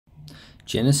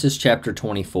Genesis chapter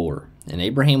 24. And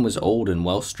Abraham was old and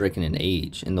well stricken in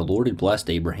age, and the Lord had blessed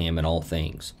Abraham in all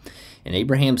things. And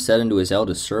Abraham said unto his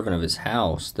eldest servant of his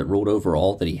house, that ruled over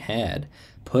all that he had,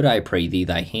 Put, I pray thee,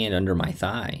 thy hand under my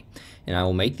thigh, and I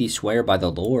will make thee swear by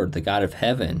the Lord, the God of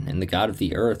heaven, and the God of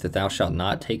the earth, that thou shalt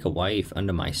not take a wife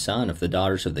unto my son of the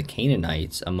daughters of the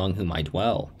Canaanites, among whom I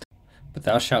dwell. But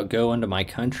thou shalt go unto my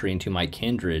country and to my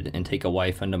kindred, and take a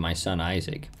wife unto my son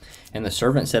Isaac. And the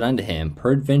servant said unto him,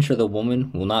 Peradventure the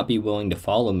woman will not be willing to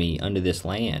follow me unto this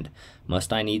land.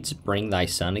 Must I needs bring thy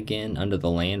son again unto the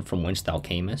land from whence thou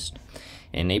camest?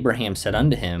 And Abraham said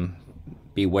unto him,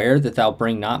 Beware that thou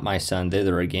bring not my son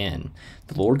thither again.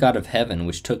 The Lord God of heaven,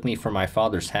 which took me from my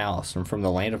father's house, and from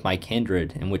the land of my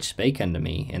kindred, and which spake unto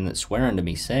me, and that sware unto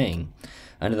me, saying,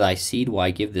 Unto thy seed will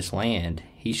I give this land,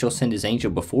 he shall send his angel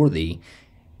before thee,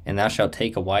 and thou shalt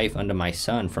take a wife unto my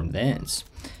son from thence.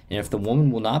 And if the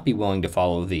woman will not be willing to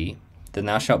follow thee, then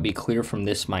thou shalt be clear from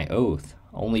this my oath,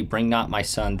 only bring not my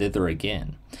son thither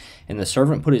again. And the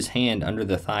servant put his hand under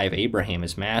the thigh of Abraham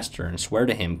his master, and sware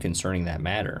to him concerning that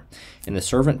matter. And the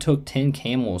servant took 10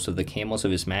 camels of the camels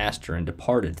of his master, and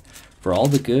departed. For all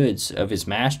the goods of his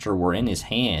master were in his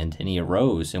hand, and he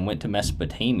arose, and went to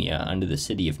Mesopotamia unto the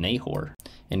city of Nahor.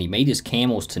 And he made his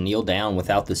camels to kneel down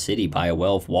without the city by a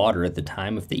well of water at the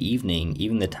time of the evening,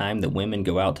 even the time that women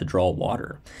go out to draw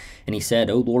water. And he said,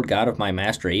 O Lord God of my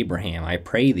master Abraham, I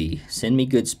pray thee, send me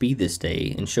good speed this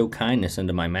day, and show kindness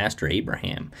unto my master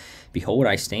Abraham. Behold,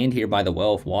 I stand here by the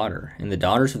well of water, and the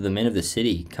daughters of the men of the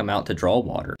city come out to draw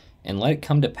water. And let it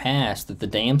come to pass that the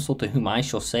damsel to whom I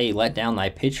shall say, Let down thy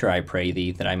pitcher, I pray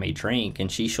thee, that I may drink,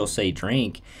 and she shall say,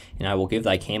 Drink, and I will give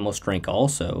thy camels drink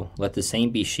also, let the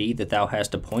same be she that thou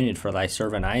hast appointed for thy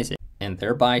servant Isaac. And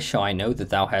thereby shall I know that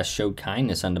thou hast showed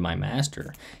kindness unto my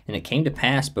master. And it came to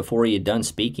pass, before he had done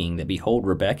speaking, that behold,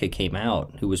 Rebekah came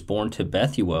out, who was born to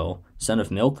Bethuel, son of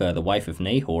Milcah, the wife of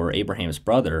Nahor, Abraham's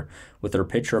brother, with her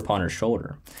pitcher upon her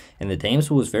shoulder. And the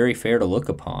damsel was very fair to look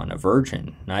upon, a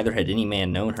virgin, neither had any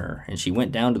man known her. And she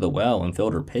went down to the well, and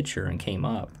filled her pitcher, and came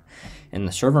up. And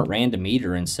the servant ran to meet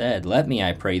her, and said, Let me,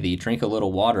 I pray thee, drink a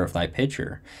little water of thy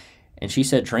pitcher. And she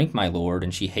said, Drink, my lord.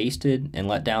 And she hasted, and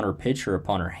let down her pitcher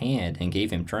upon her hand, and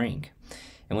gave him drink.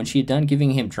 And when she had done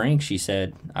giving him drink, she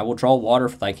said, I will draw water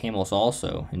for thy camels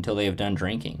also, until they have done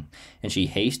drinking. And she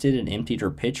hasted, and emptied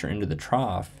her pitcher into the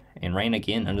trough, and ran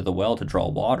again unto the well to draw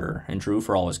water, and drew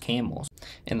for all his camels.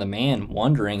 And the man,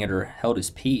 wondering at her, held his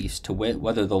peace, to wit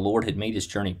whether the Lord had made his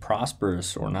journey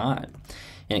prosperous or not.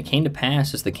 And it came to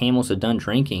pass, as the camels had done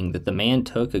drinking, that the man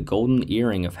took a golden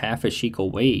earring of 1/2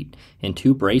 shekel weight, and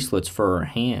 2 bracelets for her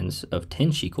hands of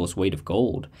 10 shekels weight of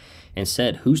gold, and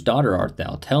said, Whose daughter art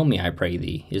thou? Tell me, I pray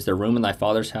thee, is there room in thy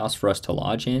father's house for us to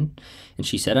lodge in? And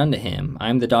she said unto him, I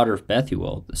am the daughter of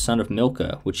Bethuel, the son of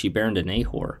Milcah, which she bare unto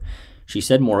Nahor. She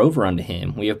said moreover unto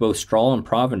him, We have both straw and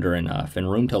provender enough,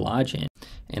 and room to lodge in.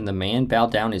 And the man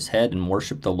bowed down his head and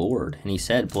worshipped the Lord. And he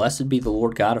said, Blessed be the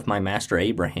Lord God of my master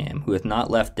Abraham, who hath not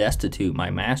left destitute my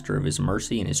master of his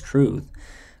mercy and his truth.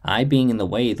 I being in the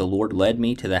way, the Lord led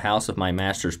me to the house of my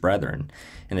master's brethren.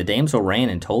 And the damsel ran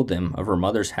and told them of her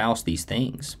mother's house these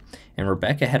things. And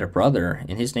Rebekah had a brother,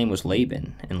 and his name was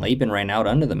Laban. And Laban ran out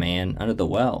unto the man unto the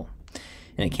well.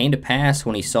 And it came to pass,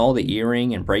 when he saw the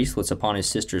earring and bracelets upon his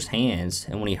sister's hands,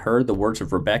 and when he heard the words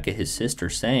of Rebekah his sister,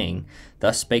 saying,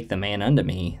 Thus spake the man unto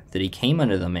me, that he came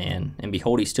unto the man, and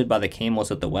behold, he stood by the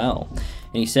camels at the well.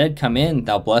 And he said, Come in,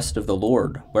 thou blessed of the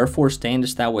Lord, wherefore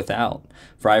standest thou without?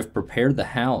 For I have prepared the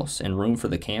house and room for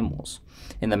the camels.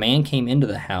 And the man came into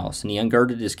the house, and he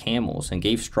ungirded his camels, and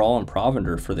gave straw and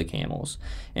provender for the camels,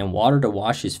 and water to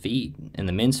wash his feet, and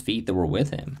the men's feet that were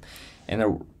with him. And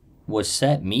there was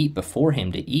set meat before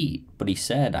him to eat, but he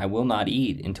said, I will not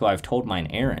eat until I have told mine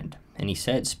errand. And he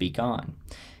said, Speak on.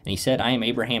 And he said, I am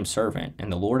Abraham's servant,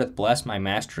 and the Lord hath blessed my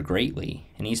master greatly,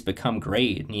 and he is become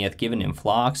great, and he hath given him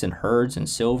flocks and herds and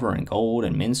silver and gold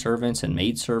and men servants and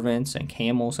maidservants and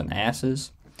camels and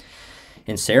asses.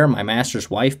 And Sarah my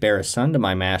master's wife bare a son to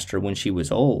my master when she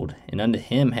was old, and unto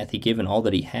him hath he given all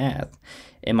that he hath.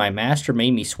 And my master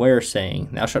made me swear, saying,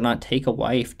 Thou shalt not take a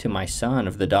wife to my son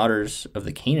of the daughters of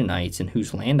the Canaanites in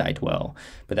whose land I dwell,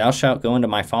 but thou shalt go unto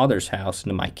my father's house, and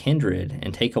to my kindred,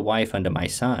 and take a wife unto my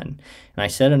son. And I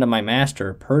said unto my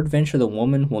master, Peradventure the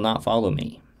woman will not follow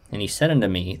me. And he said unto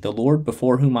me, The Lord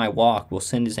before whom I walk will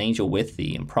send his angel with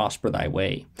thee, and prosper thy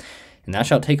way. And thou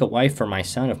shalt take a wife for my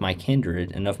son of my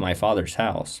kindred, and of my father's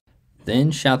house.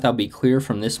 Then shalt thou be clear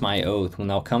from this my oath, when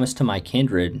thou comest to my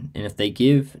kindred, and if they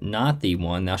give not thee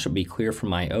one, thou shalt be clear from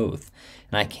my oath.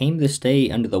 And I came this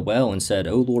day unto the well, and said,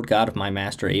 O Lord God of my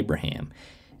master Abraham,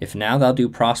 If now thou do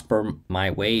prosper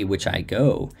my way which I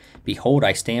go, behold,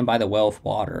 I stand by the well of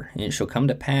water. And it shall come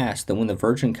to pass that when the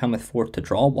virgin cometh forth to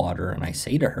draw water, and I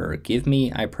say to her, Give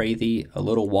me, I pray thee, a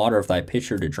little water of thy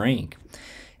pitcher to drink.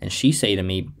 And she say to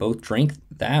me, Both drink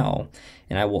thou,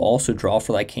 and I will also draw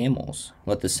for thy camels.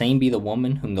 Let the same be the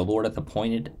woman whom the Lord hath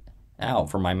appointed out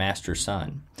for my master's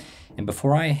son. And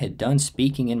before I had done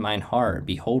speaking in mine heart,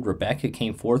 behold, Rebekah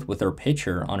came forth with her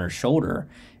pitcher on her shoulder,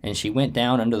 and she went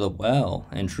down unto the well,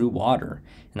 and drew water.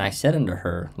 And I said unto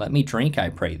her, Let me drink, I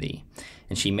pray thee.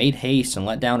 And she made haste, and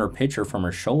let down her pitcher from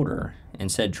her shoulder,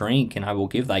 and said, Drink, and I will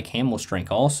give thy camels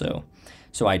drink also.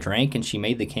 So I drank, and she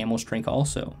made the camels drink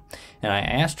also. And I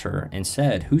asked her, and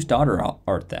said, Whose daughter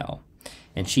art thou?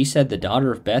 And she said, The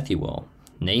daughter of Bethuel,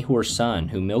 Nahor's son,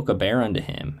 who Milcah bare unto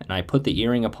him. And I put the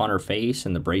earring upon her face,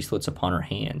 and the bracelets upon her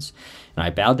hands. And I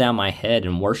bowed down my head,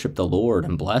 and worshipped the Lord,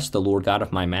 and blessed the Lord God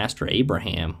of my master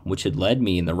Abraham, which had led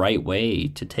me in the right way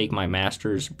to take my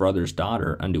master's brother's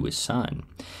daughter unto his son.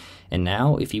 And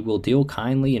now, if ye will deal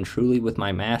kindly and truly with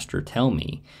my master, tell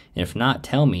me, and if not,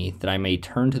 tell me, that I may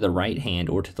turn to the right hand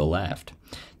or to the left.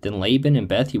 Then Laban and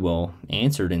Bethuel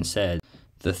answered and said,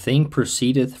 The thing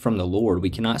proceedeth from the Lord. We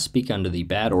cannot speak unto thee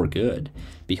bad or good.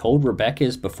 Behold, Rebekah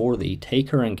is before thee. Take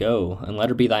her and go, and let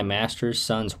her be thy master's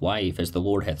son's wife, as the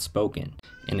Lord hath spoken.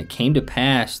 And it came to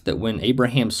pass that when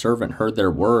Abraham's servant heard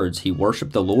their words, he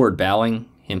worshipped the Lord, bowing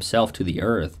himself to the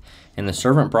earth. And the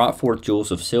servant brought forth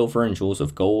jewels of silver and jewels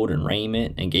of gold and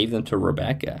raiment, and gave them to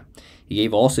Rebekah. He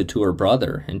gave also to her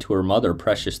brother and to her mother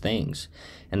precious things.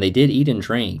 And they did eat and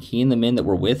drink, he and the men that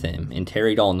were with him, and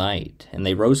tarried all night. And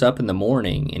they rose up in the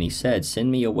morning, and he said,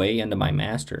 Send me away unto my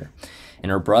master.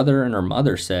 And her brother and her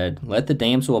mother said, Let the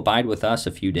damsel abide with us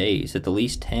a few days, at the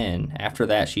least 10, after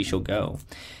that she shall go.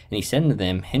 And he said unto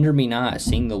them, Hinder me not,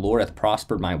 seeing the Lord hath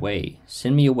prospered my way.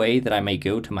 Send me away, that I may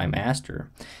go to my master.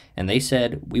 And they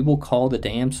said, We will call the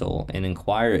damsel, and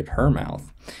inquire at her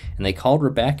mouth. And they called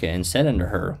Rebekah, and said unto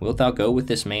her, Wilt thou go with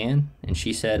this man? And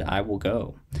she said, I will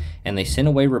go. And they sent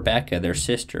away Rebekah their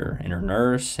sister, and her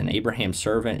nurse, and Abraham's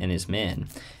servant, and his men.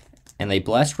 And they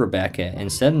blessed Rebekah,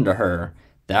 and said unto her,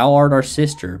 Thou art our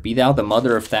sister, be thou the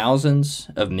mother of thousands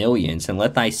of millions, and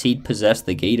let thy seed possess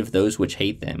the gate of those which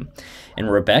hate them.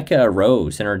 And Rebekah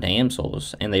arose, and her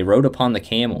damsels, and they rode upon the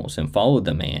camels, and followed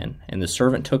the man. And the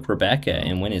servant took Rebekah,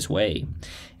 and went his way.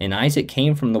 And Isaac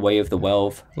came from the way of the well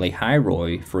of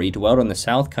Lahairoi, for he dwelt in the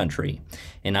south country.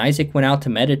 And Isaac went out to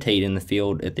meditate in the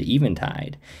field at the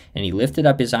eventide. And he lifted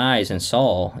up his eyes, and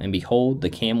saw, and behold, the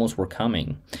camels were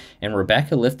coming. And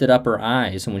Rebekah lifted up her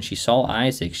eyes, and when she saw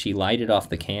Isaac, she lighted off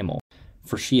the camel.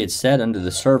 For she had said unto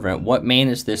the servant, What man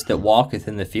is this that walketh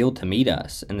in the field to meet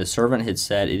us? And the servant had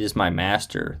said, It is my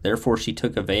master. Therefore she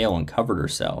took a veil, and covered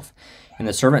herself. And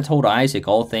the servant told Isaac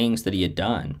all things that he had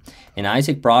done. And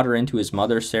Isaac brought her into his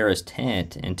mother Sarah's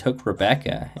tent, and took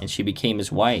Rebekah, and she became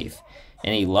his wife.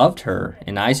 And he loved her,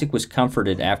 and Isaac was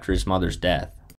comforted after his mother's death.